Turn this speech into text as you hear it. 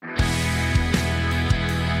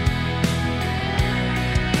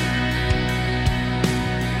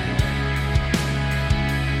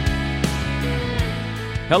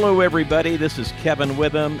Hello, everybody. This is Kevin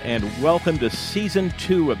Witham, and welcome to Season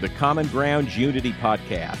 2 of the Common Ground Unity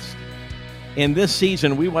Podcast. In this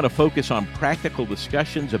season, we want to focus on practical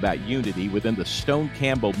discussions about unity within the Stone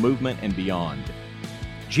Campbell movement and beyond.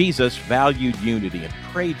 Jesus valued unity and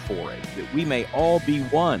prayed for it, that we may all be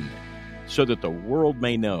one, so that the world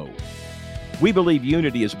may know. We believe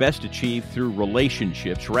unity is best achieved through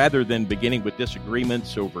relationships rather than beginning with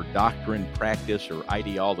disagreements over doctrine, practice, or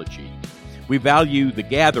ideology. We value the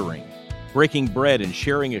gathering, breaking bread and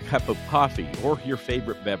sharing a cup of coffee or your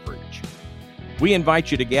favorite beverage. We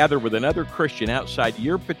invite you to gather with another Christian outside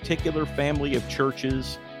your particular family of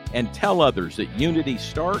churches and tell others that unity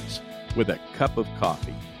starts with a cup of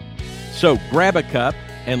coffee. So grab a cup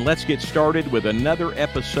and let's get started with another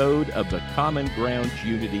episode of the Common Ground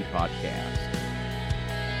Unity Podcast.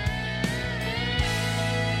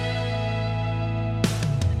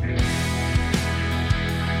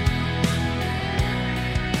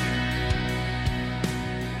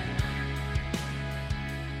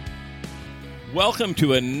 Welcome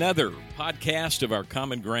to another podcast of our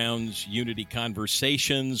Common Grounds Unity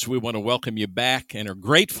Conversations. We want to welcome you back and are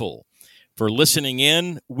grateful for listening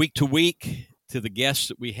in week to week to the guests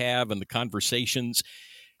that we have and the conversations.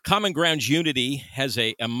 Common Grounds Unity has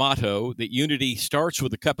a motto that unity starts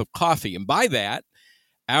with a cup of coffee. And by that,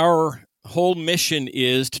 our whole mission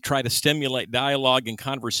is to try to stimulate dialogue and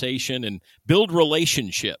conversation and build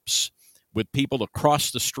relationships with people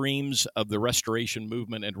across the streams of the Restoration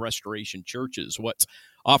Movement and Restoration churches, what's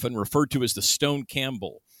often referred to as the Stone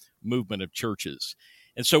Campbell movement of churches.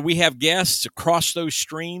 And so we have guests across those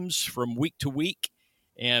streams from week to week,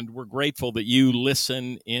 and we're grateful that you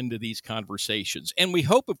listen into these conversations. And we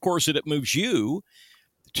hope, of course, that it moves you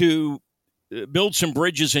to build some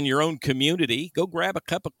bridges in your own community. Go grab a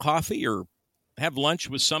cup of coffee or have lunch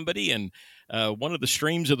with somebody in one of the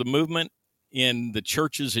streams of the movement in the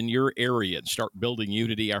churches in your area and start building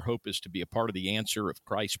unity. Our hope is to be a part of the answer of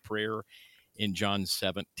Christ's prayer in John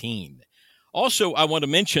 17. Also, I want to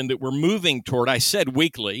mention that we're moving toward, I said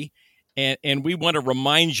weekly, and we want to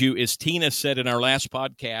remind you, as Tina said in our last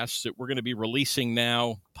podcast, that we're going to be releasing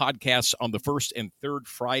now podcasts on the first and third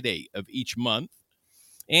Friday of each month.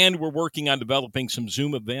 And we're working on developing some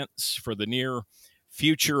Zoom events for the near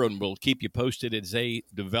future, and we'll keep you posted as they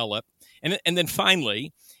develop. And then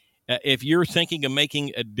finally, if you're thinking of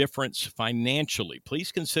making a difference financially, please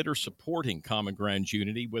consider supporting Common Ground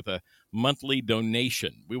Unity with a monthly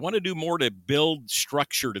donation. We want to do more to build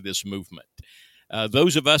structure to this movement.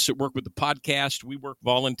 Those of us that work with the podcast, we work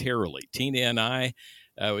voluntarily. Tina and I,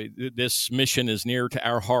 this mission is near to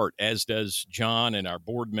our heart, as does John and our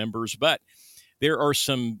board members. But there are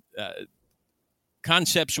some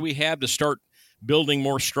concepts we have to start building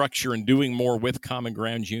more structure and doing more with Common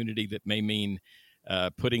Ground Unity that may mean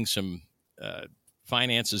putting some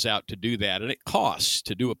finances out to do that. And it costs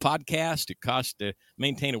to do a podcast. It costs to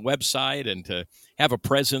maintain a website and to have a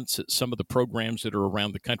presence at some of the programs that are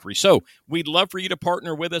around the country. So we'd love for you to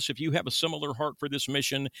partner with us. If you have a similar heart for this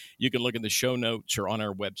mission, you can look in the show notes or on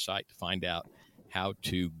our website to find out how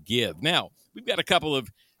to give. Now, we've got a couple of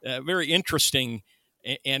very interesting,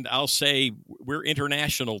 and I'll say we're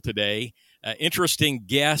international today, interesting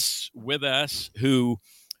guests with us who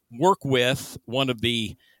work with one of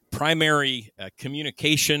the primary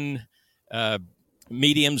communication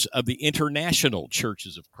mediums of the International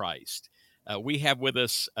Churches of Christ. We have with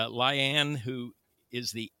us Liane, who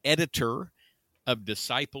is the editor of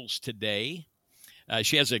Disciples Today.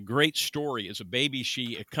 She has a great story. As a baby,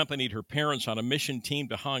 she accompanied her parents on a mission team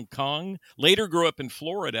to Hong Kong, later grew up in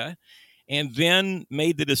Florida, and then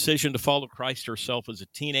made the decision to follow Christ herself as a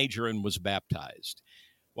teenager and was baptized.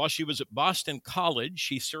 While she was at Boston College,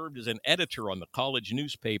 she served as an editor on the college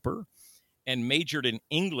newspaper and majored in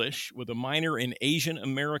English with a minor in Asian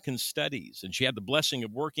American Studies. And she had the blessing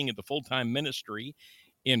of working at the full-time ministry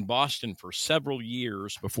in Boston for several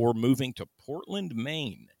years before moving to Portland,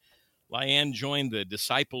 Maine. Liane joined the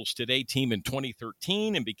Disciples Today team in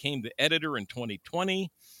 2013 and became the editor in 2020.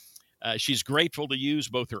 She's grateful to use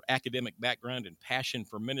both her academic background and passion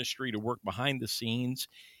for ministry to work behind the scenes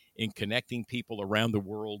in connecting people around the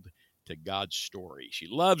world to God's story. She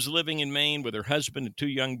loves living in Maine with her husband and two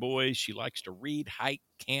young boys. She likes to read, hike,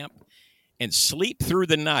 camp, and sleep through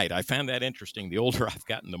the night. I found that interesting. The older I've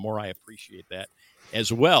gotten, the more I appreciate that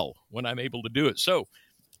as well when I'm able to do it. So,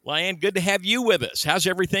 Liane, good to have you with us. How's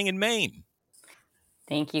everything in Maine?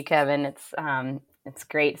 Thank you, Kevin. It's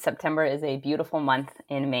great. September is a beautiful month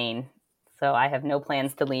in Maine. So I have no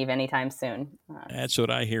plans to leave anytime soon. That's what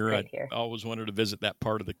I hear. I here. always wanted to visit that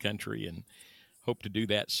part of the country and hope to do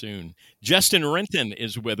that soon. Justin Renton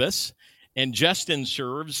is with us. And Justin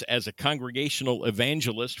serves as a congregational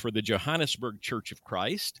evangelist for the Johannesburg Church of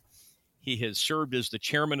Christ. He has served as the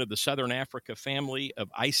chairman of the Southern Africa family of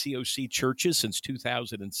ICOC churches since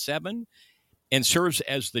 2007 and serves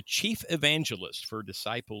as the chief evangelist for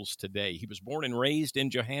Disciples Today. He was born and raised in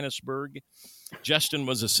Johannesburg. Justin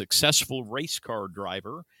was a successful race car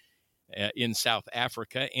driver in South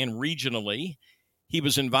Africa and regionally. He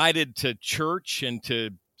was invited to church and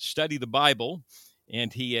to study the Bible,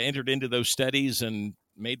 and he entered into those studies and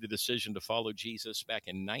made the decision to follow Jesus back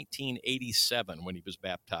in 1987 when he was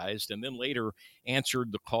baptized, and then later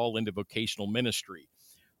answered the call into vocational ministry.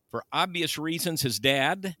 For obvious reasons, his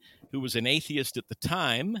dad, who was an atheist at the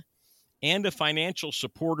time and a financial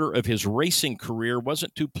supporter of his racing career,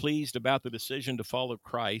 wasn't too pleased about the decision to follow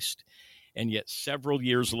Christ. And yet several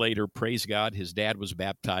years later, praise God, his dad was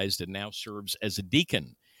baptized and now serves as a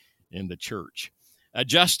deacon in the church.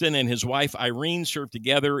 Justin and his wife, Irene, serve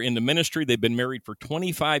together in the ministry. They've been married for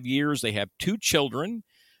 25 years. They have two children,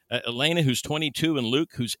 Elena, who's 22, and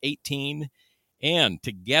Luke, who's 18. And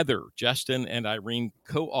together, Justin and Irene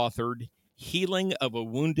co-authored Healing of a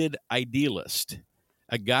Wounded Idealist,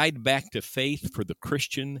 a guide back to faith for the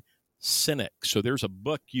Christian cynic. So there's a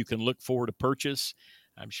book you can look for to purchase.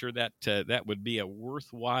 I'm sure that that would be a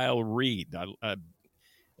worthwhile read.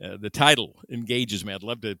 The title engages me. I'd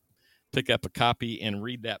love to pick up a copy and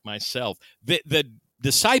read that myself. The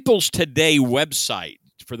Disciples Today website,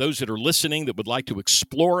 for those that are listening that would like to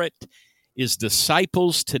explore it, is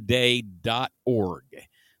disciplestoday.org.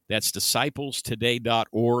 That's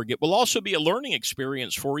disciplestoday.org. It will also be a learning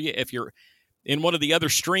experience for you. If you're in one of the other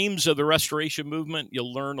streams of the Restoration Movement,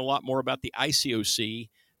 you'll learn a lot more about the ICOC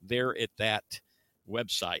there at that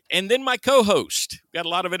website. And then my co-host. Got a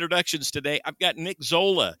lot of introductions today. I've got Nick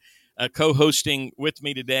Zola co-hosting with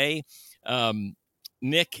me today.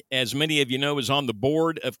 Nick, as many of you know, is on the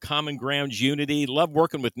board of Common Grounds Unity. Love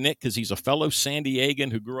working with Nick because he's a fellow San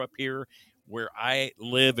Diegan who grew up here where I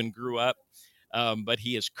live and grew up. But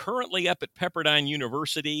he is currently up at Pepperdine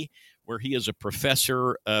University, where he is a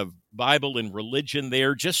professor of Bible and religion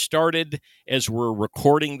there. Just started as we're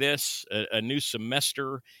recording this, a new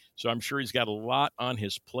semester. So I'm sure he's got a lot on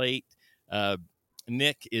his plate.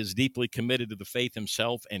 Nick is deeply committed to the faith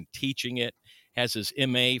himself and teaching it. Has his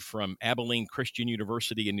MA from Abilene Christian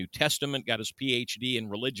University in New Testament, got his PhD in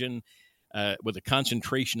religion with a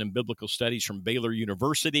concentration in biblical studies from Baylor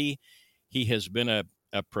University. He has been a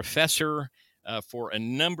professor for a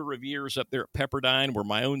number of years up there at Pepperdine, where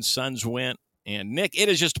my own sons went. And Nick, it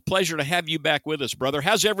is just a pleasure to have you back with us, brother.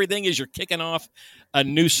 How's everything as you're kicking off a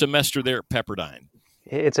new semester there at Pepperdine?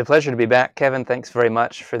 It's a pleasure to be back, Kevin. Thanks very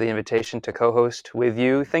much for the invitation to co-host with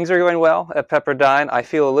you. Things are going well at Pepperdine. I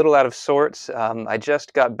feel a little out of sorts. I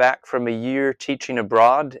just got back from a year teaching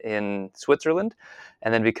abroad in Switzerland.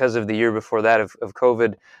 And then because of the year before that of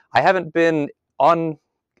COVID, I haven't been on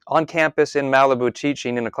campus in Malibu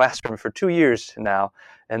teaching in a classroom for 2 years now.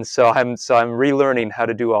 And so I'm relearning how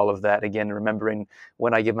to do all of that again, remembering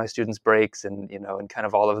when I give my students breaks and kind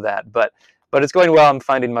of all of that. But it's going well. I'm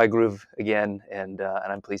finding my groove again, and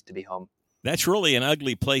I'm pleased to be home. That's really an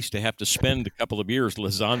ugly place to have to spend a couple of years,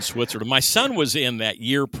 Lausanne, Switzerland. My son was in that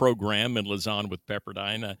year program in Lausanne with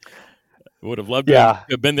Pepperdine. I would have loved to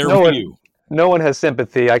have been there with you. No one has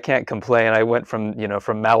sympathy. I can't complain. I went from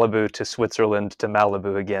Malibu to Switzerland to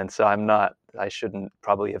Malibu again, so I shouldn't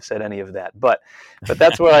probably have said any of that. But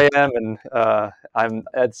that's where I am, and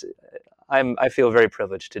I feel very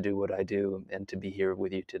privileged to do what I do and to be here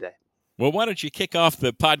with you today. Well, why don't you kick off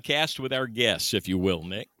the podcast with our guests, if you will,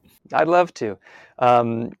 Nick? I'd love to.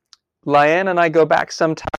 Lyanne and I go back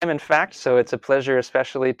some time, in fact, so it's a pleasure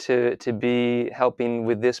especially to be helping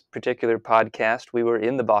with this particular podcast. We were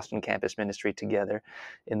in the Boston campus ministry together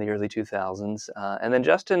in the early 2000s. And then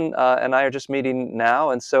Justin and I are just meeting now.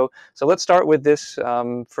 And so let's start with this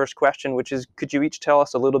first question, which is, could you each tell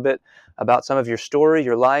us a little bit about some of your story,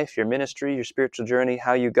 your life, your ministry, your spiritual journey,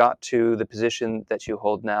 how you got to the position that you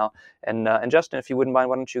hold now? And Justin, if you wouldn't mind,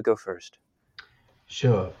 why don't you go first?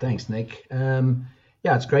 Sure. Thanks, Nick.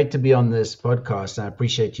 Yeah, it's great to be on this podcast. I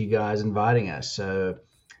appreciate you guys inviting us. So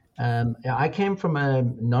I came from a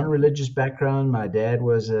non-religious background. My dad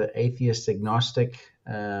was an atheist agnostic,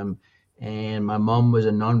 and my mom was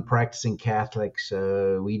a non-practicing Catholic.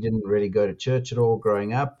 So we didn't really go to church at all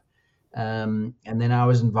growing up. And then I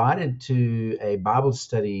was invited to a Bible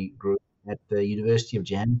study group at the University of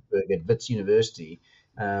Johannesburg at Wits University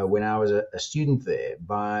when I was a student there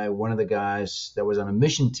by one of the guys that was on a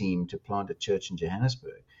mission team to plant a church in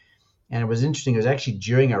Johannesburg. And it was interesting. It was actually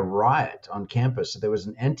during a riot on campus. So there was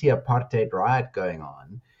an anti-apartheid riot going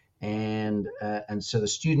on. And so the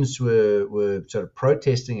students were sort of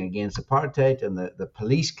protesting against apartheid, and the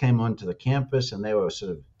police came onto the campus, and they were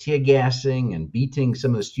sort of tear gassing and beating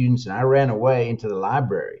some of the students. And I ran away into the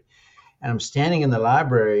library, and I'm standing in the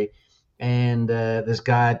library, and this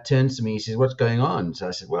guy turns to me. He says, "What's going on?" So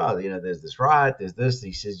I said, "Well, there's this riot, there's this."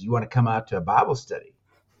 He says, "You want to come out to a Bible study?"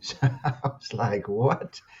 So I was like,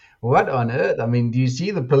 "What? What on earth? I mean, do you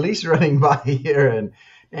see the police running by here?"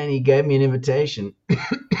 And he gave me an invitation.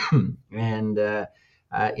 And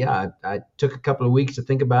I took a couple of weeks to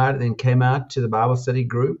think about it, then came out to the Bible study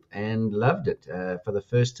group and loved it. For the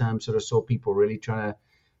first time, sort of saw people really trying to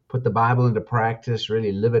put the Bible into practice,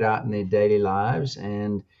 really live it out in their daily lives,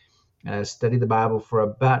 and studied the Bible for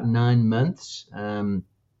about 9 months, and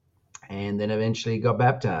then eventually got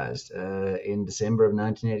baptized in December of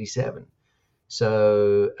 1987.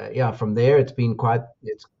 So from there it's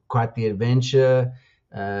quite the adventure.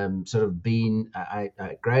 I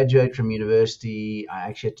graduated from university. I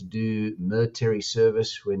actually had to do military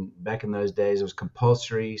service when back in those days it was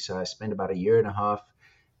compulsory. So I spent about a year and a half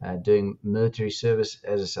doing military service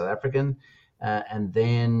as a South African, and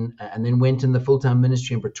then went in the full-time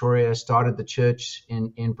ministry in Pretoria. Started the church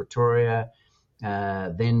in Pretoria.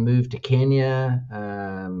 Then moved to Kenya,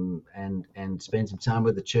 and spent some time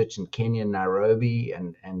with the church in Kenya, Nairobi,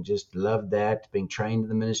 and just loved that, being trained in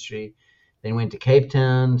the ministry. Then went to Cape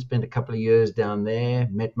Town, spent a couple of years down there,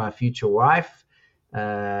 met my future wife,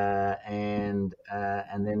 and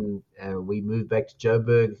then we moved back to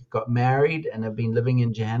Joburg, got married, and have been living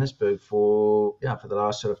in Johannesburg for the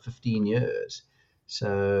last sort of 15 years.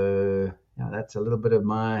 So that's a little bit of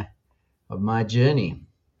my journey.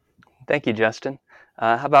 Thank you, Justin.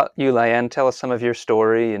 How about you, Lyanne? Tell us some of your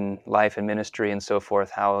story and life and ministry and so forth,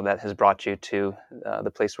 how that has brought you to the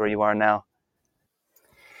place where you are now.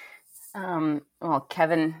 Well,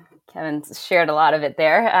 Kevin shared a lot of it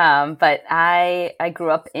there, but I grew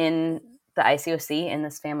up in the ICOC, in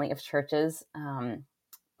this family of churches.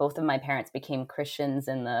 Both of my parents became Christians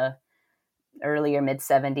in the early or mid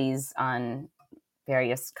 70s on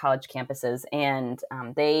various college campuses, and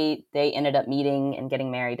they ended up meeting and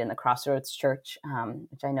getting married in the Crossroads Church,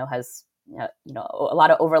 which I know has a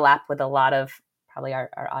lot of overlap with a lot of probably our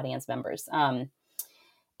audience members, and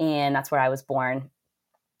that's where I was born.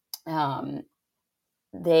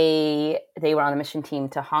 They were on the mission team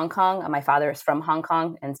to Hong Kong. My father is from Hong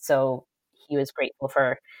Kong, and so he was grateful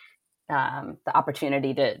for the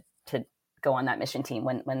opportunity to go on that mission team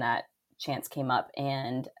when that chance came up.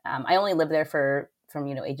 And I only lived there from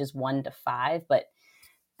ages 1 to 5, but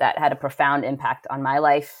that had a profound impact on my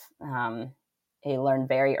life. I learned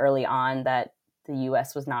very early on that the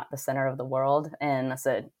U.S. was not the center of the world, and that's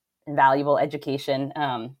an invaluable education.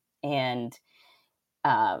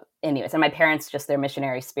 Anyways, and my parents, just their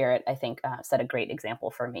missionary spirit, I think, set a great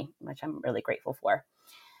example for me, which I'm really grateful for.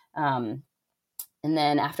 And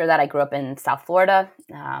then after that, I grew up in South Florida.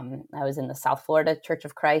 I was in the South Florida Church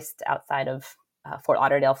of Christ outside of Fort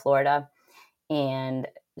Lauderdale, Florida, and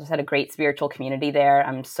just had a great spiritual community there.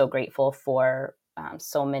 I'm so grateful for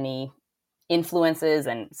so many influences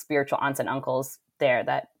and spiritual aunts and uncles there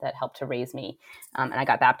that helped to raise me. And I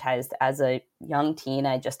got baptized as a young teen.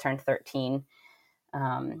 I just turned 13.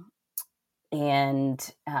 And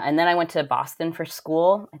then I went to Boston for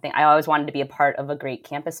school. I think I always wanted to be a part of a great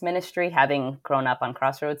campus ministry, having grown up on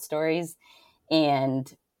Crossroads Stories.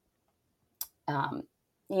 And,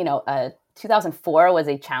 2004 was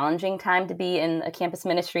a challenging time to be in campus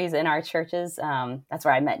ministries in our churches. That's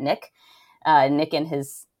where I met Nick. Nick and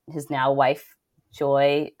his now wife,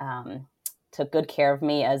 Joy, took good care of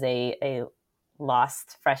me as a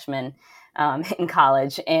lost freshman in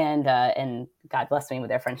college, and God blessed me with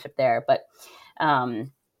their friendship there. But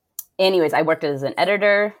anyways, I worked as an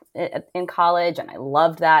editor in college, and I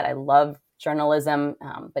loved that. I loved journalism,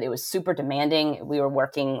 but it was super demanding. We were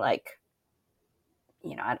working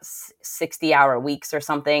 60-hour weeks or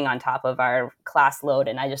something on top of our class load,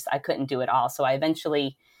 and I couldn't do it all. So I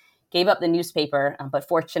eventually gave up the newspaper, but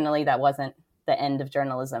fortunately that wasn't the end of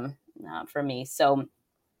journalism for me. So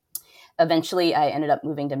eventually I ended up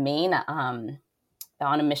moving to Maine on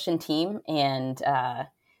a mission team, and I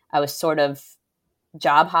was sort of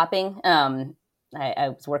job hopping. I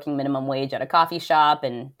was working minimum wage at a coffee shop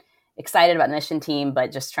and excited about the mission team,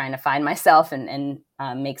 but just trying to find myself and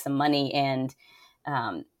make some money. And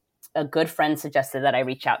a good friend suggested that I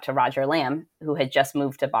reach out to Roger Lamb, who had just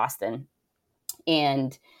moved to Boston.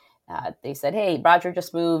 And they said, "Hey, Roger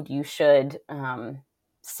just moved. You should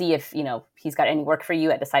see if he's got any work for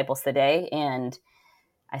you at Disciples Today." And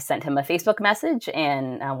I sent him a Facebook message,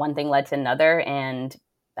 and one thing led to another, and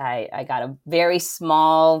I got a very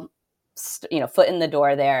small foot in the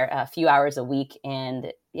door there, a few hours a week.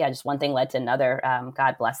 And yeah, just one thing led to another.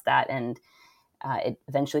 God bless that. And it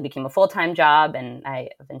eventually became a full-time job, and I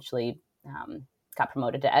eventually got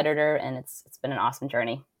promoted to editor, and it's been an awesome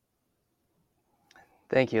journey.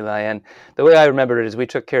 Thank you, Lyanne. The way I remember it is we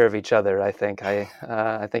took care of each other. I think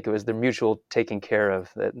I think it was the mutual taking care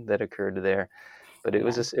of that occurred there. But it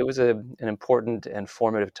was an important and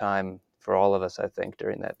formative time for all of us, I think,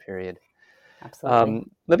 during that period. Absolutely.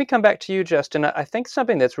 Let me come back to you, Justin. I think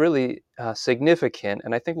something that's really significant,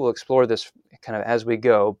 and I think we'll explore this kind of as we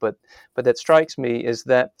go, but that strikes me is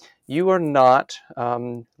that you are not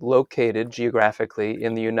located geographically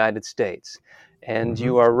in the United States, and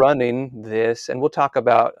you are running this, and we'll talk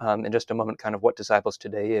about in just a moment kind of what Disciples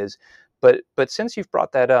Today is. But since you've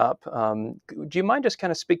brought that up, do you mind just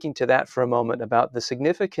kind of speaking to that for a moment about the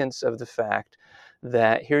significance of the fact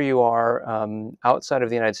that here you are outside of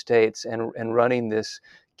the United States and running this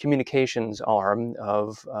communications arm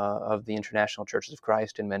of the International Churches of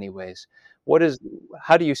Christ in many ways?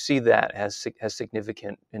 How do you see that as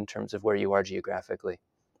significant in terms of where you are geographically?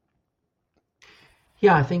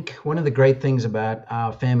 Yeah, I think one of the great things about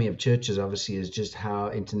our family of churches, obviously, is just how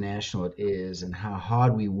international it is and how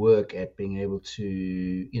hard we work at being able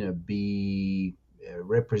to, be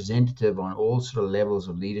representative on all sort of levels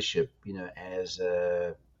of leadership, as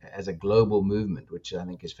a global movement, which I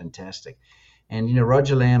think is fantastic. And,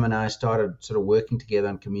 Roger Lamb and I started sort of working together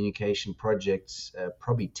on communication projects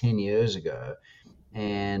probably 10 years ago.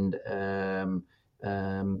 And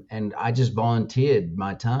I just volunteered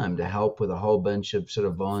my time to help with a whole bunch of sort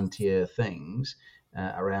of volunteer things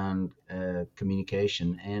around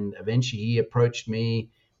communication. And eventually he approached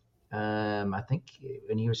me, I think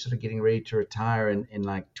when he was sort of getting ready to retire in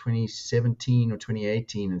like 2017 or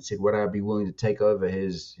 2018, and said, would I be willing to take over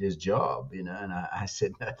his job, and I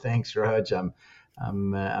said, no, thanks, Raj. I'm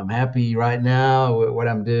happy right now with what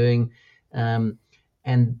I'm doing. And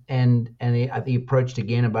he approached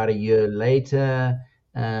again about a year later,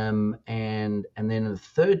 and then the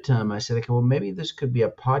third time I said, okay, well, maybe this could be a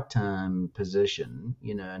part-time position,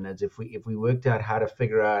 and as if we worked out how to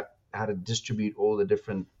figure out how to distribute all the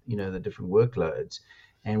different workloads,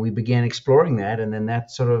 and we began exploring that, and then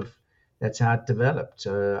that's how it developed.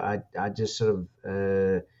 So I just sort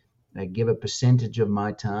of I give a percentage of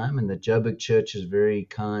my time, and the Joburg Church is very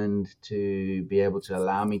kind to be able to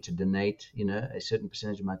allow me to donate, a certain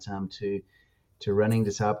percentage of my time to running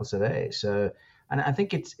Disciples Today. So, and I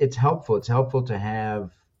think it's helpful. It's helpful to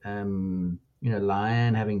have,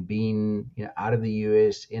 Lyanne having been, out of the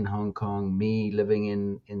US, in Hong Kong, me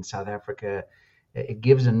living in South Africa. It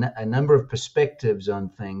gives a number of perspectives on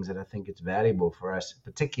things that I think it's valuable for us,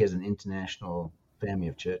 particularly as an international family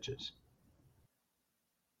of churches.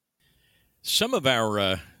 Some of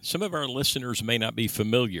our listeners may not be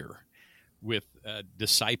familiar with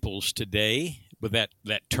Disciples Today, with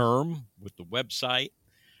that term, with the website.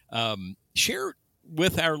 Share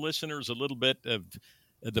with our listeners a little bit of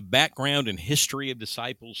the background and history of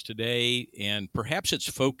Disciples Today, and perhaps its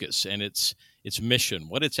focus and its mission,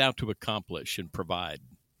 what it's out to accomplish and provide.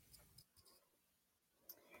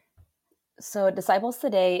 So Disciples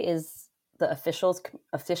Today is the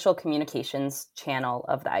official communications channel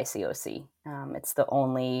of the ICOC. It's the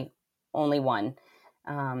only one.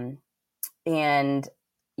 And,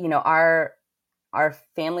 our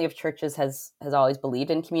family of churches has always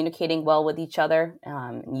believed in communicating well with each other,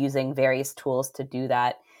 using various tools to do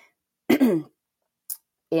that.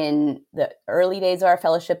 In the early days of our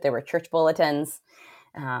fellowship, there were church bulletins,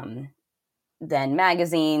 then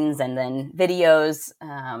magazines, and then videos.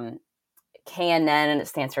 KNN, it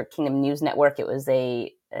stands for Kingdom News Network. It was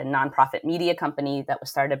a nonprofit media company that was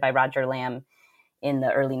started by Roger Lamb in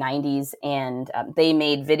the early 90s. And they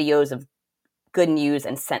made videos of good news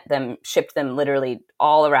and shipped them literally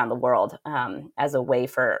all around the world as a way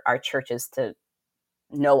for our churches to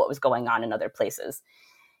know what was going on in other places.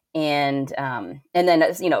 And then,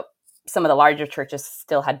 some of the larger churches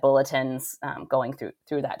still had bulletins going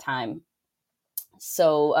through that time.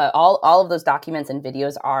 So all of those documents and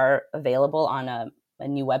videos are available on a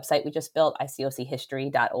new website we just built,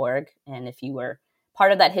 icochistory.org. And if you were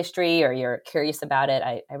part of that history or you're curious about it,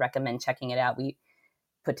 I recommend checking it out. We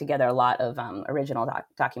put together a lot of original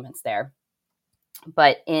documents there.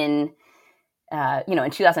 But in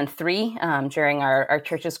 2003, during our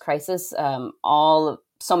church's crisis,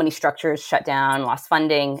 so many structures shut down, lost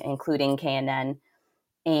funding, including KNN.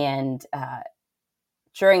 And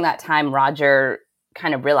during that time, Roger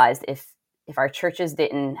kind of realized if our churches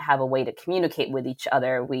didn't have a way to communicate with each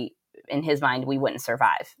other, in his mind, we wouldn't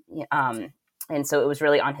survive. And so it was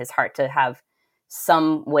really on his heart to have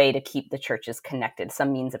some way to keep the churches connected,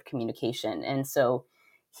 some means of communication. And so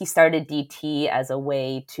he started DT as a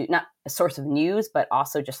way to, not a source of news, but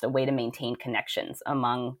also just a way to maintain connections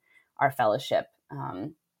among our fellowship.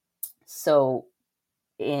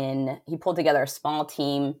 He pulled together a small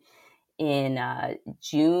team in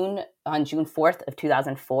June 4th of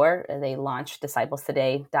 2004. They launched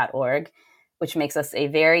disciplestoday.org, which makes us a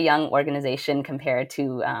very young organization compared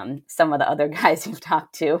to some of the other guys you've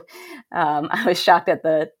talked to. I was shocked that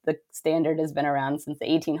the standard has been around since the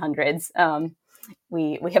 1800s.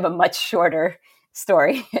 We have a much shorter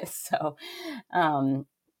story. So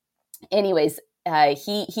anyways,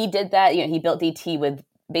 he did that. He built DT with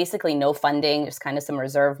basically no funding, just kind of some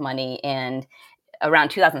reserve money. And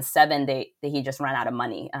around 2007, he just ran out of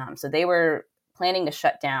money. So they were planning to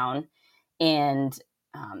shut down. And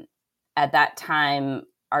at that time,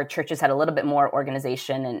 our churches had a little bit more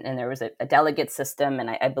organization, and there was a delegate system. And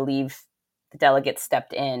I believe the delegates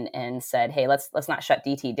stepped in and said, "Hey, let's not shut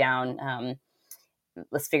DT down.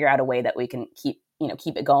 Let's figure out a way that we can keep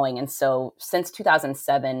it going." And so since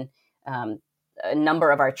 2007, a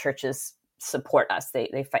number of our churches support us. They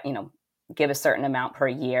give a certain amount per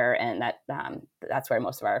year, and that's where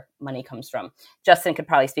most of our money comes from. Justin could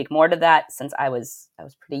probably speak more to that, since I was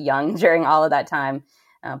pretty young during all of that time,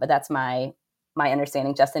 but that's my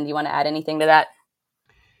understanding. Justin, do you want to add anything to that?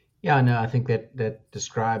 Yeah, no, I think that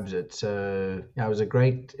describes it. So yeah, it was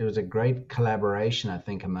a great collaboration, I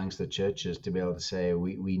think, amongst the churches to be able to say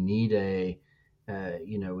we need a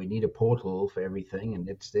portal for everything, and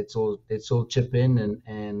let's all chip in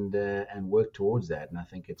and work towards that. And I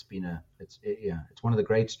think it's one of the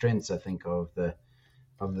great strengths, I think, of the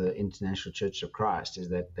International Church of Christ, is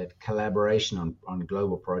that collaboration on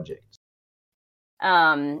global projects.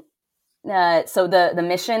 So the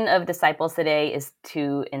mission of Disciples Today is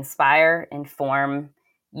to inspire, inform,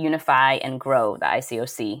 unify, and grow the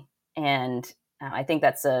ICOC. And I think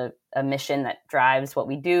that's a mission that drives what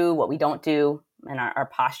we do, what we don't do, and our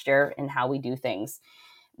posture and how we do things.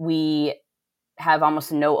 We have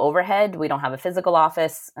almost no overhead. We don't have a physical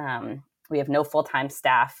office. We have no full-time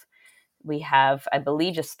staff. We have, I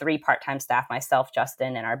believe, just 3 part-time staff, myself,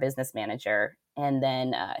 Justin, and our business manager, and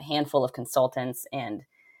then a handful of consultants and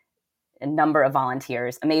a number of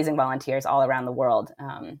volunteers, amazing volunteers all around the world.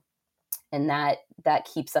 And that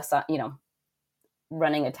keeps us,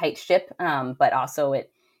 running a tight ship, but also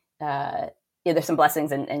there's some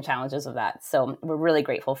blessings and challenges of that. So we're really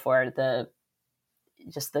grateful for the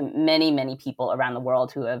many, many people around the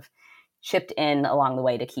world who have chipped in along the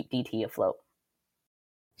way to keep DT afloat.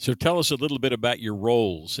 So tell us a little bit about your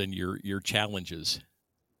roles and your challenges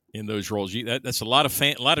in those roles. That's a lot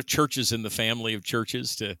of churches in the family of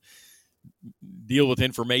churches to deal with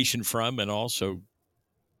information from, and also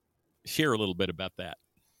share a little bit about that.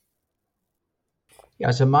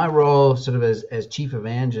 Yeah, so my role, sort of as chief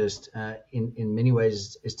evangelist, in many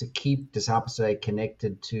ways, is to keep Disciples Today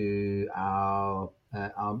connected to our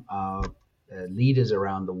leaders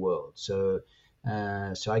around the world. So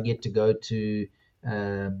I get to go to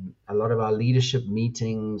a lot of our leadership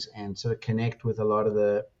meetings and sort of connect with a lot of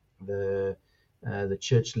the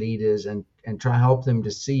church leaders and try to help them to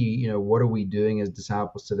see, what are we doing as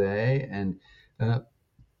Disciples Today, and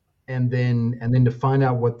then to find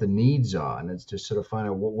out what the needs are, and it's to sort of find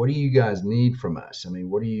out what do you guys need from us? I mean,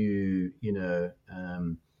 what do you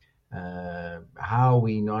how are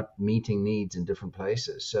we not meeting needs in different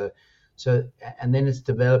places? So and then it's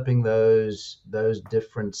developing those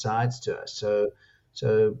different sides to us. So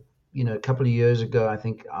a couple of years ago, I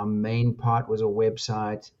think our main part was a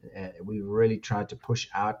website. We really tried to push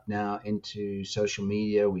out now into social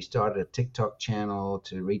media. We started a TikTok channel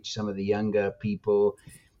to reach some of the younger people.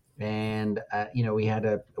 And, we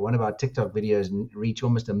had one of our TikTok videos reach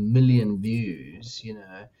almost 1 million views,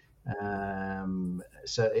 and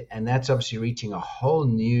that's obviously reaching a whole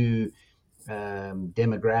new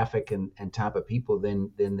demographic and type of people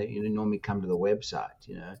than that normally come to the website,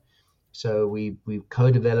 So we've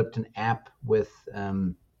co-developed an app with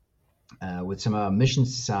some of our mission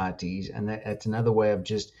societies, and that's another way of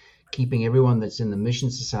just keeping everyone that's in the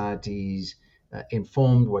mission societies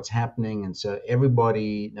informed what's happening. And so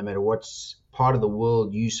everybody, no matter what part of the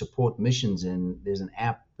world you support missions in, there's an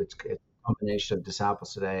app that's a combination of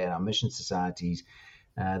Disciples Today and our mission societies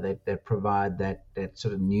that provide that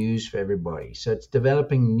sort of news for everybody. So it's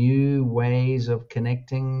developing new ways of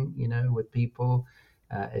connecting, with people.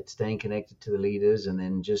 It's staying connected to the leaders, and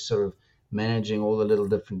then just sort of managing all the little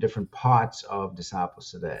different parts of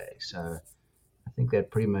Disciples Today. So I think that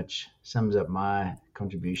pretty much sums up my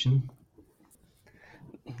contribution.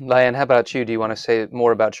 Liane, how about you? Do you want to say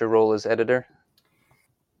more about your role as editor?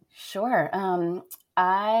 Sure.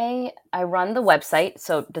 I run the website,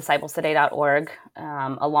 so disciplestoday.org,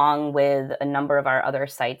 along with a number of our other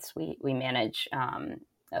sites. We manage a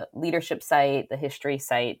leadership site, the history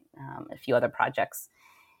site, a few other projects.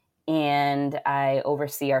 And I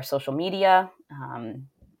oversee our social media,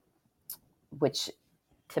 which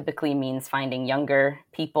typically means finding younger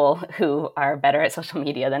people who are better at social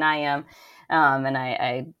media than I am. And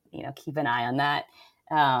I keep an eye on that.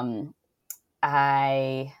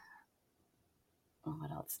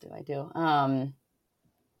 What else do I do? I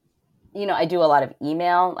do a lot of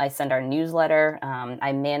email. I send our newsletter.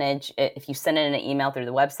 I manage it. If you send in an email through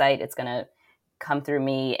the website, it's going to come through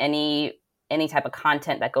me. Any type of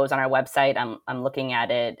content that goes on our website, I'm looking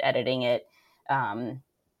at it, editing it, or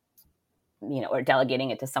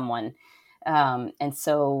delegating it to someone. And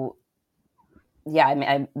so, yeah,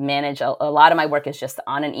 I manage a lot of my work is just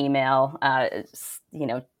on an email,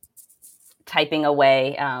 typing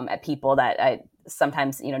away at people that I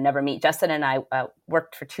sometimes, never meet. Justin and I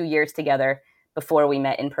worked for 2 years together before we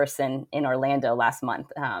met in person in Orlando last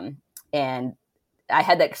month. And I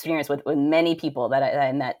had that experience with many people that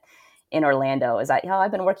I met in Orlando. Is that, I've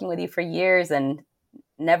been working with you for years and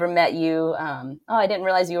never met you. I didn't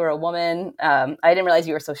realize you were a woman. I didn't realize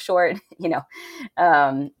you were so short,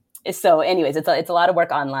 So anyways, it's a lot of work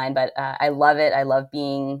online, but I love it. I love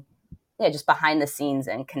being just behind the scenes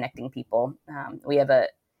and connecting people. We have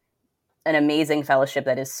an amazing fellowship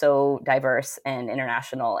that is so diverse and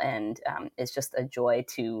international, and it's just a joy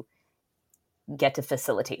to get to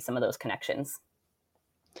facilitate some of those connections.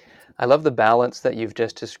 I love the balance that you've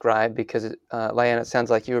just described because, Leanne, it sounds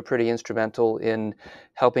like you were pretty instrumental in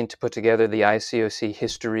helping to put together the ICOC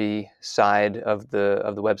history side of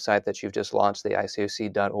the website that you've just launched, the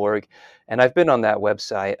icoc.org. And I've been on that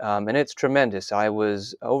website, and it's tremendous. I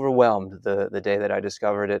was overwhelmed the day that I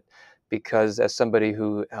discovered it, because as somebody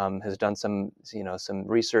who has done some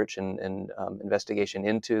research and investigation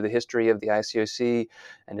into the history of the ICOC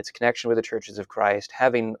and its connection with the Churches of Christ,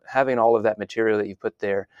 having all of that material that you put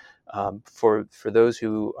there, for those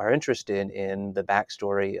who are interested in the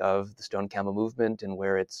backstory of the Stone Camel movement and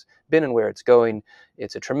where it's been and where it's going,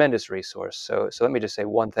 it's a tremendous resource. So let me just say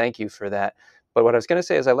one thank you for that. But what I was going to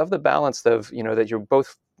say is I love the balance of, that you're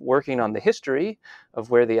both working on the history of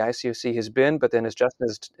where the ICOC has been, but then as Justin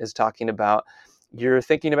is talking about, you're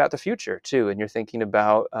thinking about the future too, and you're thinking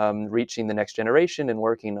about reaching the next generation and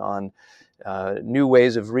working on new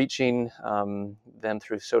ways of reaching them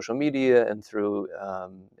through social media and through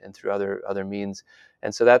other means.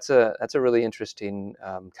 And so that's a really interesting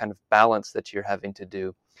kind of balance that you're having to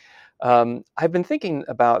do. I've been thinking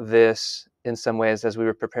about this in some ways as we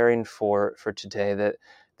were preparing for today, that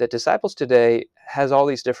Disciples Today has all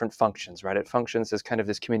these different functions, right? It functions as kind of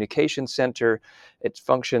this communication center. It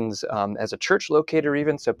functions as a church locator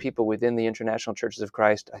even. So people within the International Churches of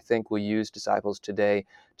Christ, I think, will use Disciples Today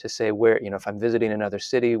to say where, if I'm visiting another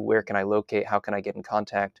city, where can I locate? How can I get in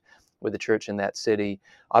contact with the church in that city?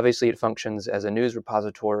 Obviously, it functions as a news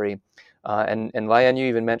repository. And Leanne, you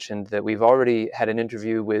even mentioned that we've already had an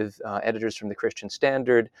interview with editors from the Christian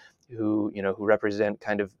Standard who represent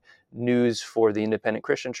kind of news for the independent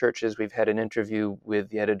Christian churches. We've had an interview with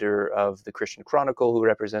the editor of the Christian Chronicle, who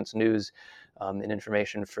represents news and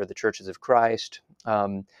information for the Churches of Christ.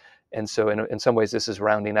 And so in some ways, this is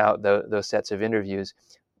rounding out those sets of interviews.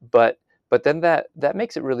 But then that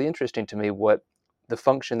makes it really interesting to me what the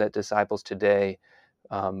function that Disciples Today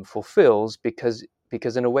fulfills, because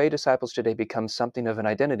in a way, Disciples Today becomes something of an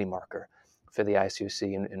identity marker for the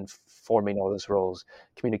ICOC in forming all those roles: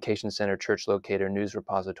 communication center, church locator, news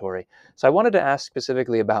repository. So I wanted to ask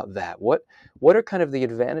specifically about that. What are kind of the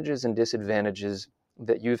advantages and disadvantages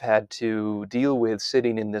that you've had to deal with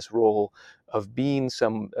sitting in this role of being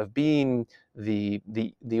the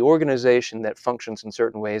organization that functions in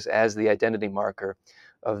certain ways as the identity marker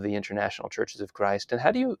of the International Churches of Christ? And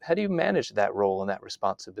how do you manage that role and that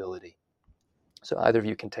responsibility? So either of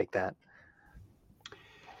you can take that.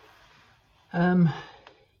 It's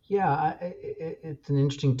an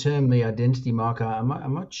interesting term, the identity marker.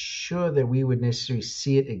 I'm not sure that we would necessarily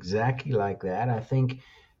see it exactly like that. I think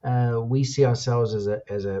we see ourselves as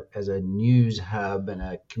a news hub and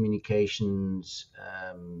a communications,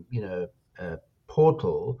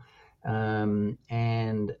 portal, and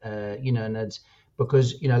it's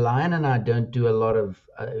because Lion and I don't do a lot of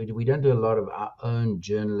our own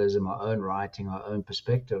journalism, our own writing, our own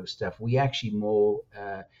perspective stuff. We actually more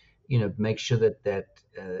make sure that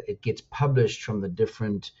it gets published from the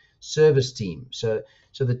different service teams. So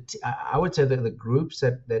I would say that the groups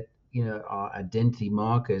that our identity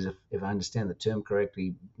markers, if I understand the term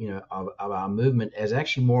correctly, of our movement as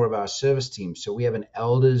actually more of our service team. So we have an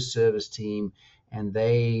elders service team, and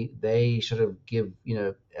they sort of give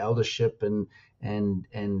eldership and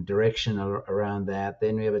direction around that.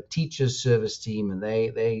 Then we have a teachers service team, and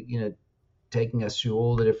they taking us through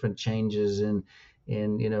all the different changes in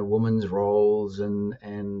women's roles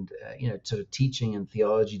and sort of teaching and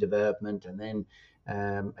theology development. And then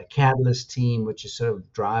a catalyst team, which is sort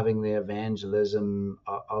of driving the evangelism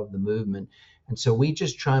of the movement. And so we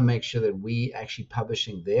just try and make sure that we actually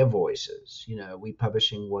publishing their voices, we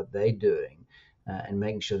publishing what they're doing, and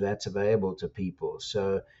making sure that's available to people.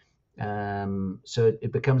 So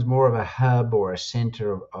it becomes more of a hub or a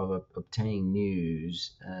center of obtaining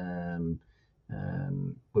news,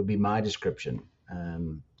 would be my description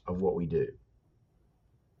of what we do.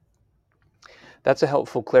 That's a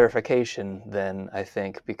helpful clarification then, I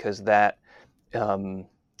think, because that,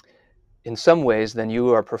 in some ways, then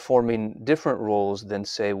you are performing different roles than,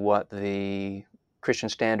 say, what the Christian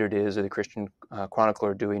Standard is or the Christian Chronicle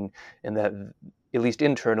are doing, in that, at least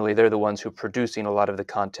internally, they're the ones who are producing a lot of the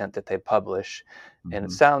content that they publish. Mm-hmm. And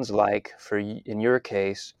it sounds like, in your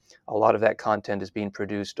case, a lot of that content is being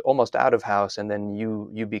produced almost out of house, and then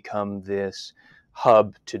you become this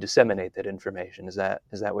hub to disseminate that information. Is that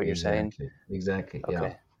what you're saying? Exactly.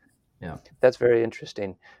 Okay. Yeah. That's very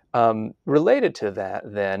interesting. Related to that,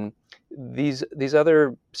 then, these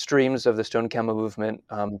other streams of the Stone Camel movement,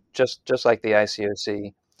 just like the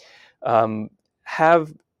ICOC,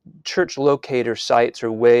 have church locator sites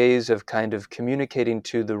or ways of kind of communicating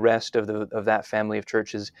to the rest of that family of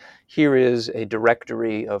churches. Here is a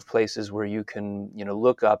directory of places where you can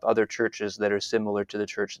look up other churches that are similar to the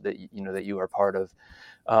church that you are part of,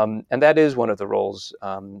 and that is one of the roles,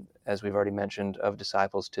 as we've already mentioned, of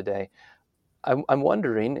Disciples Today. I'm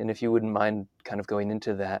wondering, and if you wouldn't mind kind of going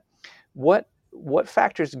into that, what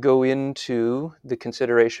factors go into the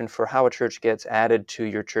consideration for how a church gets added to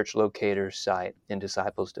your church locator site in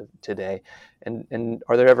Disciples Today? And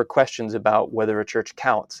are there ever questions about whether a church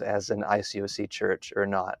counts as an ICOC church or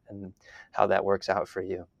not, and how that works out for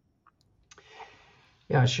you?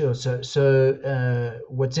 Yeah, sure. So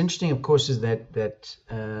what's interesting, of course, is that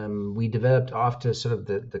we developed, after sort of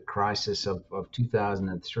the crisis of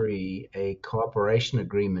 2003, a cooperation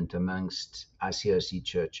agreement amongst ICOC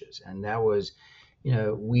churches, and that was,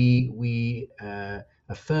 we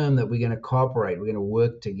affirm that we're going to cooperate, we're going to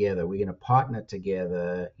work together, we're going to partner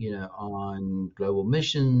together, on global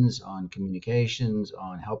missions, on communications,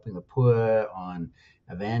 on helping the poor, on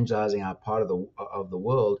evangelizing our part of the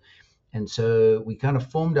world. And so we kind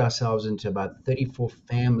of formed ourselves into about 34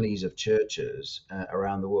 families of churches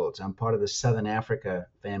around the world. So I'm part of the Southern Africa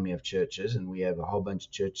family of churches, and we have a whole bunch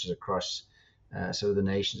of churches across sort of the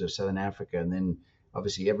nations of Southern Africa. And then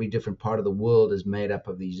obviously every different part of the world is made up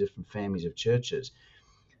of these different families of churches.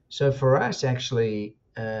 So for us, actually,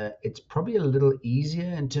 it's probably a little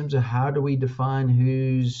easier in terms of how do we define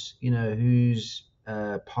who's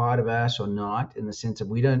part of us or not, in the sense of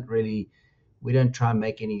we don't try and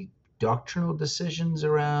make any doctrinal decisions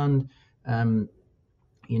around the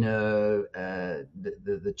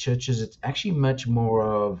churches. It's actually much more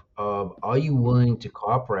of are you willing to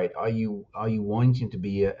cooperate? Are you wanting to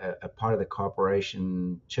be a part of the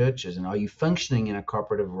cooperation churches, and are you functioning in a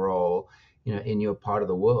cooperative role in your part of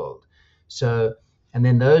the world? So, and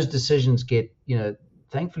then those decisions get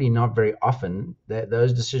thankfully not very often, that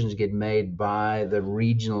those decisions get made by the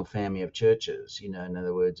regional family of churches. In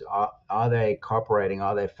other words, are they cooperating?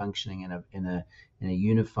 Are they functioning in a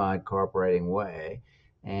unified cooperating way?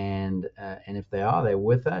 And if they are, they're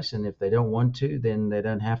with us. And if they don't want to, then they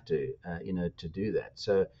don't have to to do that.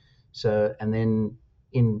 So and then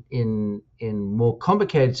in more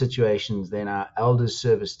complicated situations, then our elders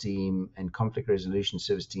service team and conflict resolution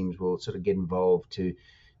service teams will sort of get involved to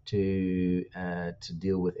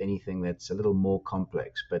deal with anything that's a little more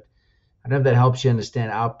complex. But I don't know if that helps you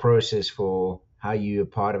understand our process for how you're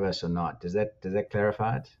part of us or not. Does that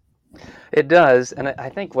clarify it? It does. And I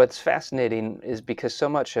think what's fascinating is because so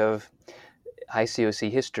much of ICOC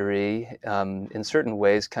history, in certain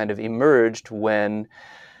ways, kind of emerged when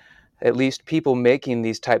at least people making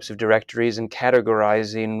these types of directories and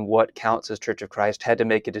categorizing what counts as Church of Christ had to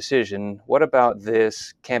make a decision. What about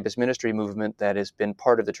this campus ministry movement that has been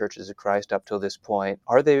part of the Churches of Christ up till this point?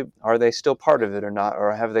 Are they still part of it or not?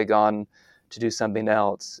 Or have they gone to do something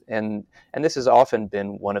else. And this has often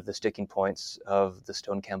been one of the sticking points of the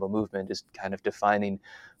Stone Campbell movement, is kind of defining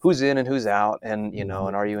who's in and who's out, and and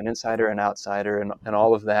are you an insider, an outsider, and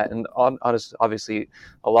all of that. And obviously,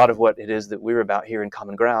 a lot of what it is that we're about here in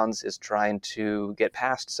Common Grounds is trying to get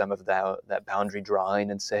past some of that boundary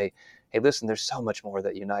drawing and say, hey, listen, there's so much more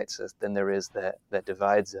that unites us than there is that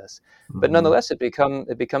divides us. But nonetheless, it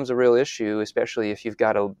becomes a real issue, especially if you've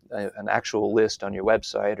got an actual list on your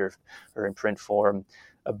website or in print form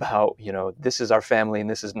about, this is our family and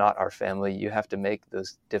this is not our family. You have to make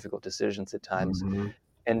those difficult decisions at times.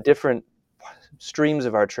 And different streams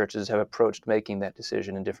of our churches have approached making that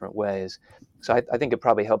decision in different ways. So I think it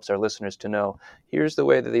probably helps our listeners to know, here's the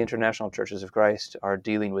way that the International Churches of Christ are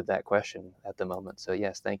dealing with that question at the moment. So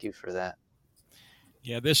yes, thank you for that.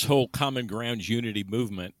 Yeah, this whole Common Grounds Unity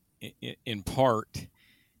movement, in part,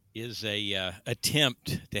 is a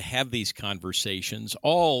attempt to have these conversations.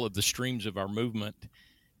 All of the streams of our movement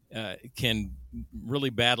can really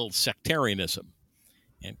battle sectarianism,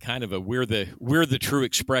 and kind of we're the true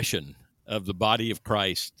expression of the body of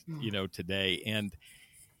Christ, today.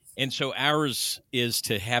 And so ours is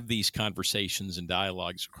to have these conversations and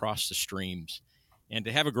dialogues across the streams, and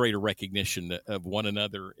to have a greater recognition of one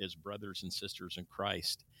another as brothers and sisters in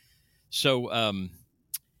Christ. So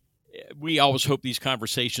we always hope these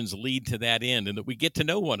conversations lead to that end, and that we get to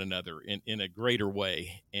know one another in a greater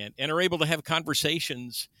way, and are able to have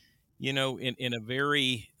conversations, in a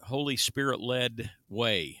very Holy Spirit-led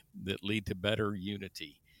way that lead to better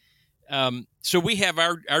unity. So we have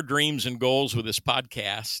our dreams and goals with this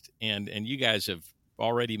podcast, and you guys have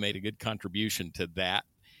already made a good contribution to that.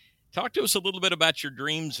 Talk to us a little bit about your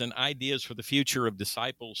dreams and ideas for the future of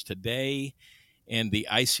Disciples Today and the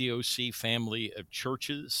ICOC family of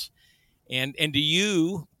churches. And do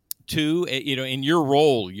you, too, in your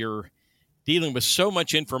role, you're dealing with so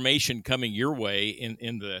much information coming your way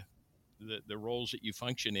in the roles that you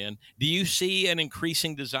function in. Do you see an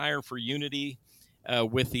increasing desire for unity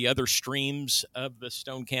with the other streams of the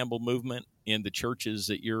Stone Campbell movement in the churches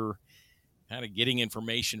that you're kind of getting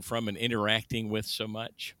information from and interacting with so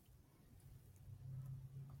much?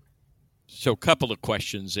 So a couple of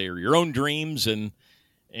questions there. Your own dreams and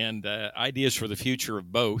ideas for the future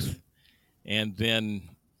of both. And then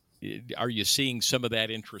are you seeing some of that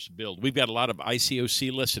interest build? We've got a lot of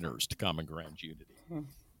ICOC listeners to Common Grounds Unity.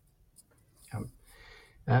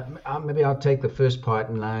 Maybe I'll take the first part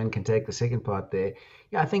and Lion can take the second part there.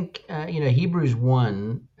 Yeah, I think, Hebrews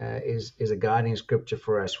 1 is a guiding scripture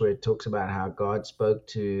for us, where it talks about how God spoke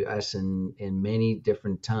to us in many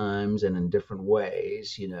different times and in different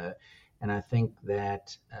ways, and I think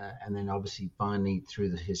that, and then obviously finally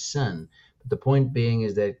through his son. But the point being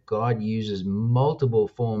is that God uses multiple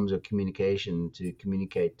forms of communication to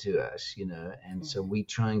communicate to us, and so we're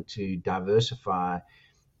trying to diversify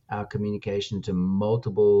our communication to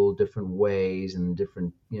multiple different ways and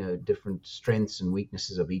different strengths and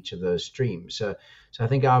weaknesses of each of those streams. So I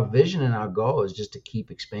think our vision and our goal is just to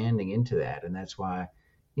keep expanding into that. And that's why,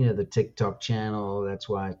 the TikTok channel, that's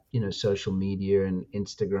why, social media and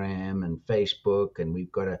Instagram and Facebook, and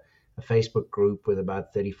we've got a Facebook group with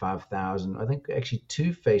about 35,000, I think actually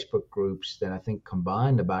two Facebook groups that I think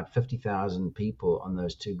combined about 50,000 people on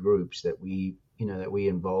those two groups that we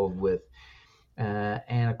involved with.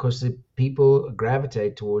 And of course, the people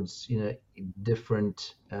gravitate towards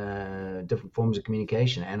different forms of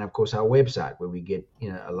communication, and of course our website, where we get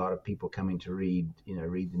a lot of people coming to read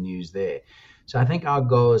the news there. So I think our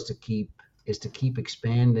goal is to keep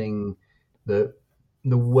expanding the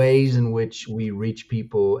ways in which we reach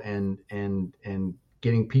people and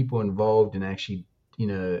getting people involved and actually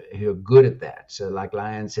who are good at that. So like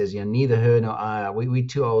Lion says, neither her nor I, we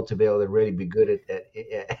too old to be able to really be good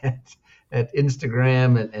at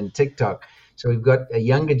Instagram and TikTok. So we've got a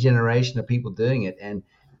younger generation of people doing it, and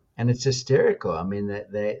it's hysterical. I mean,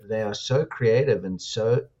 they are so creative and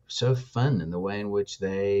so fun in the way in which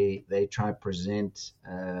they try to present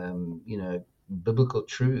biblical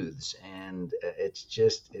truths, and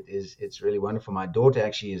it's really wonderful. My daughter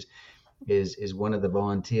actually is one of the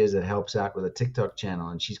volunteers that helps out with a TikTok channel,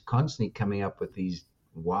 and she's constantly coming up with these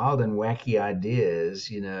wild and wacky ideas,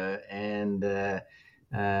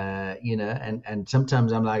 and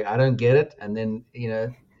sometimes I'm like, I don't get it. And then,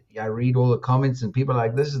 I read all the comments and people are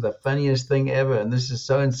like, this is the funniest thing ever. And this is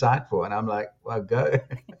so insightful. And I'm like, well, go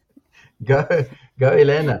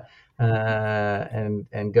Elena,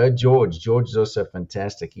 and go George. George is also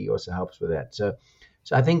fantastic. He also helps with that. So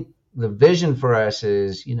I think the vision for us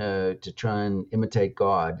is, to try and imitate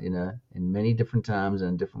God, in many different times and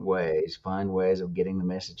in different ways, find ways of getting the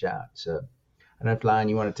message out. So I don't know if, Lion,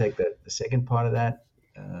 you want to take the second part of that?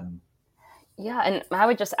 Yeah, and I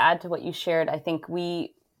would just add to what you shared. I think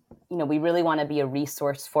we really want to be a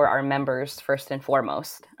resource for our members first and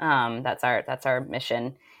foremost. That's our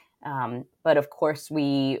mission. But of course,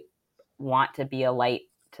 we want to be a light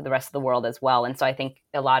to the rest of the world as well. And so I think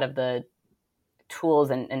a lot of the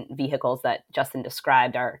tools and vehicles that Justin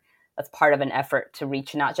described that's part of an effort to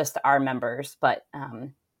reach not just our members, but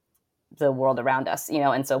the world around us.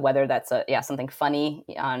 And so whether that's something funny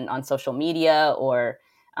on social media or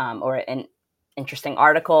an interesting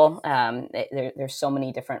article, there's so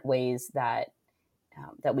many different ways that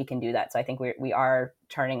we can do that. So I think we are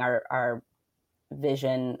turning our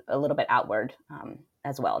vision a little bit outward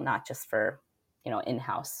as well, not just for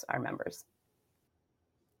in-house our members.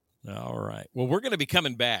 All right. Well, we're going to be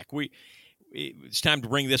coming back. It's time to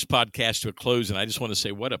bring this podcast to a close, and I just want to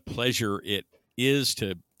say what a pleasure it is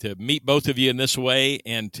to meet both of you in this way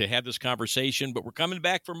and to have this conversation. But we're coming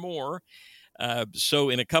back for more. So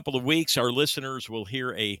in a couple of weeks, our listeners will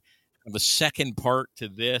hear a second part to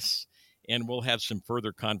this, and we'll have some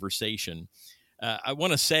further conversation. I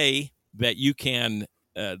want to say that you can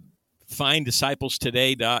find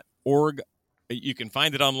disciplestoday.org. You can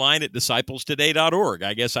find it online at disciplestoday.org.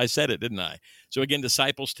 I guess I said it, didn't I? So again,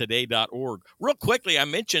 disciplestoday.org. Real quickly, I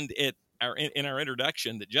mentioned it in our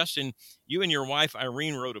introduction that, Justin, you and your wife,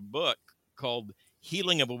 Irene, wrote a book called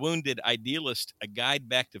Healing of a Wounded Idealist, A Guide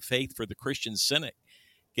Back to Faith for the Christian Cynic.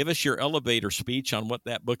 Give us your elevator speech on what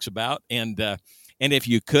that book's about. And if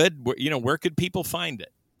you could, where could people find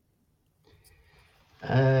it?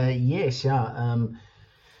 Yes, yeah.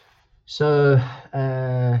 So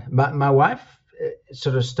my wife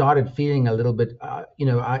sort of started feeling a little bit,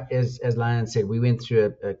 as Lyon said, we went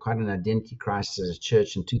through quite an identity crisis as a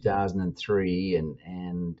church in 2003,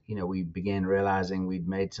 and we began realizing we'd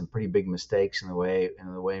made some pretty big mistakes in the way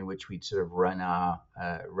in which we'd sort of run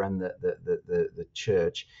the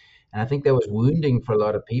church, and I think that was wounding for a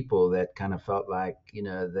lot of people that kind of felt like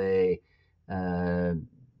it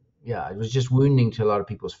was just wounding to a lot of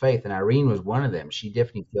people's faith, and Irene was one of them. She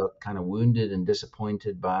definitely felt kind of wounded and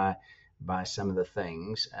disappointed by some of the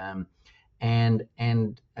things, and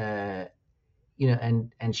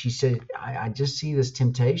she said, I just see this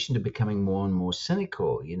temptation to becoming more and more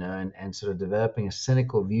cynical, and sort of developing a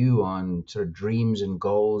cynical view on sort of dreams and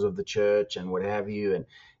goals of the church and what have you,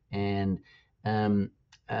 and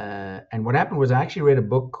what happened was I actually read a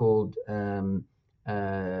book called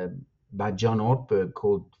by John Ortberg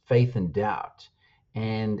called Faith and Doubt,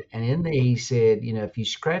 and in there he said, if you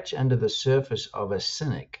scratch under the surface of a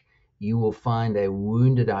cynic, you will find a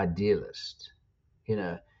wounded idealist,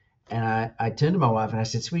 and I turned to my wife and I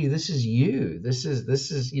said, sweetie, this is you. This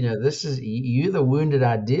is you're the wounded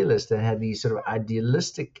idealist that had these sort of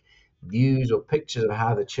idealistic views or pictures of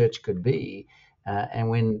how the church could be. And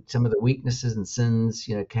when some of the weaknesses and sins,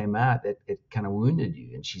 came out, it kind of wounded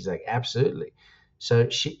you. And she's like, absolutely. So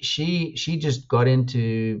she just got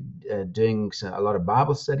into doing a lot of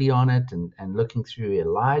Bible study on it and looking through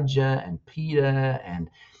Elijah and Peter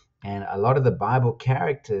and a lot of the Bible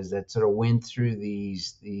characters that sort of went through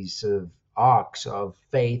these sort of arcs of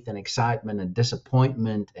faith and excitement and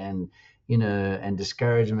disappointment and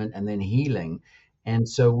discouragement and then healing. And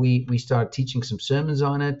so we started teaching some sermons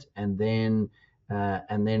on it, and then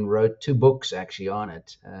wrote 2 books actually on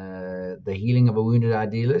it: The Healing of a Wounded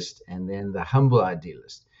Idealist, and then The Humble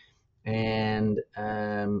Idealist. And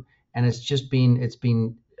it's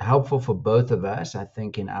been helpful for both of us, I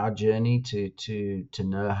think, in our journey to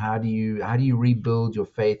know how do you rebuild your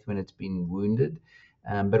faith when it's been wounded,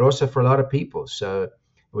 but also for a lot of people. So it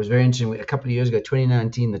was very interesting. A couple of years ago,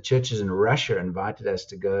 2019, the churches in Russia invited us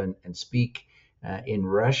to go and speak in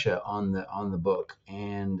Russia on the book,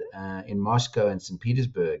 and in Moscow and St.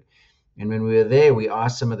 Petersburg. And when we were there, we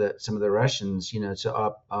asked some of the Russians, do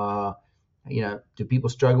people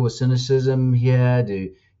struggle with cynicism here?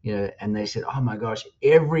 And they said, oh my gosh,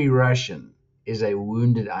 every Russian is a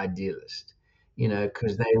wounded idealist,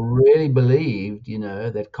 because they really believed,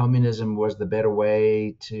 that communism was the better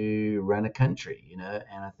way to run a country, and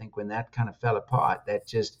I think when that kind of fell apart, I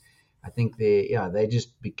think they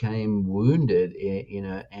just became wounded,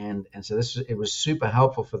 and so it was super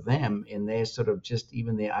helpful for them in their sort of just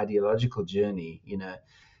even their ideological journey,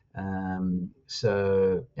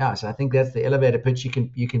 So I think that's the elevator pitch.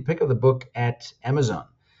 You can pick up the book at Amazon.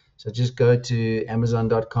 So just go to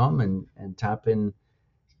Amazon.com and type in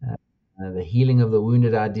The Healing of the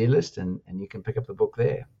Wounded Idealist, and you can pick up the book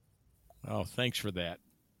there. Oh, thanks for that.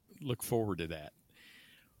 Look forward to that.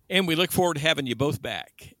 And we look forward to having you both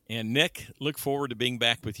back. And Nick, look forward to being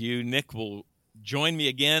back with you. Nick will join me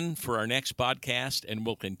again for our next podcast, and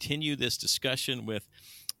we'll continue this discussion with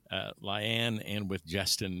Lyon and with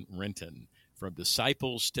Justin Renton. from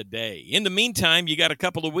Disciples Today. In the meantime, you got a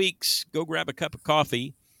couple of weeks. Go grab a cup of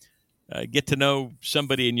coffee. Get to know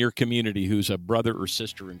somebody in your community who's a brother or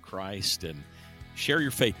sister in Christ and share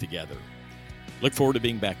your faith together. Look forward to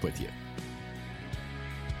being back with you.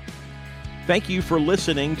 Thank you for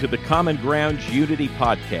listening to the Common Grounds Unity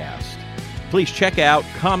podcast. Please check out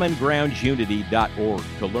commongroundsunity.org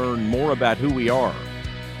to learn more about who we are.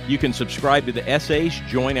 You can subscribe to the essays,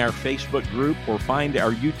 join our Facebook group, or find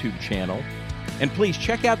our YouTube channel. And please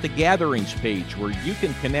check out the Gatherings page where you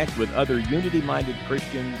can connect with other unity-minded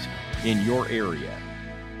Christians in your area.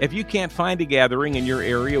 If you can't find a gathering in your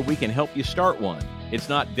area, we can help you start one. It's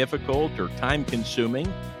not difficult or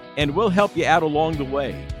time-consuming, and we'll help you out along the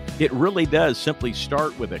way. It really does simply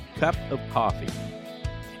start with a cup of coffee.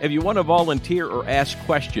 If you want to volunteer or ask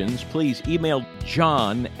questions, please email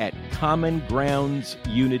John at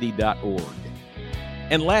commongroundsunity.org.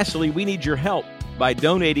 And lastly, we need your help by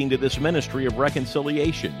donating to this ministry of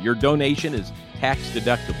reconciliation. Your donation is tax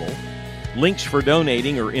deductible. Links for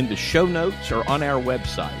donating are in the show notes or on our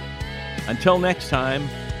website. Until next time,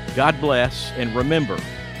 God bless, and remember,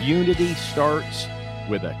 unity starts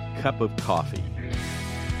with a cup of coffee.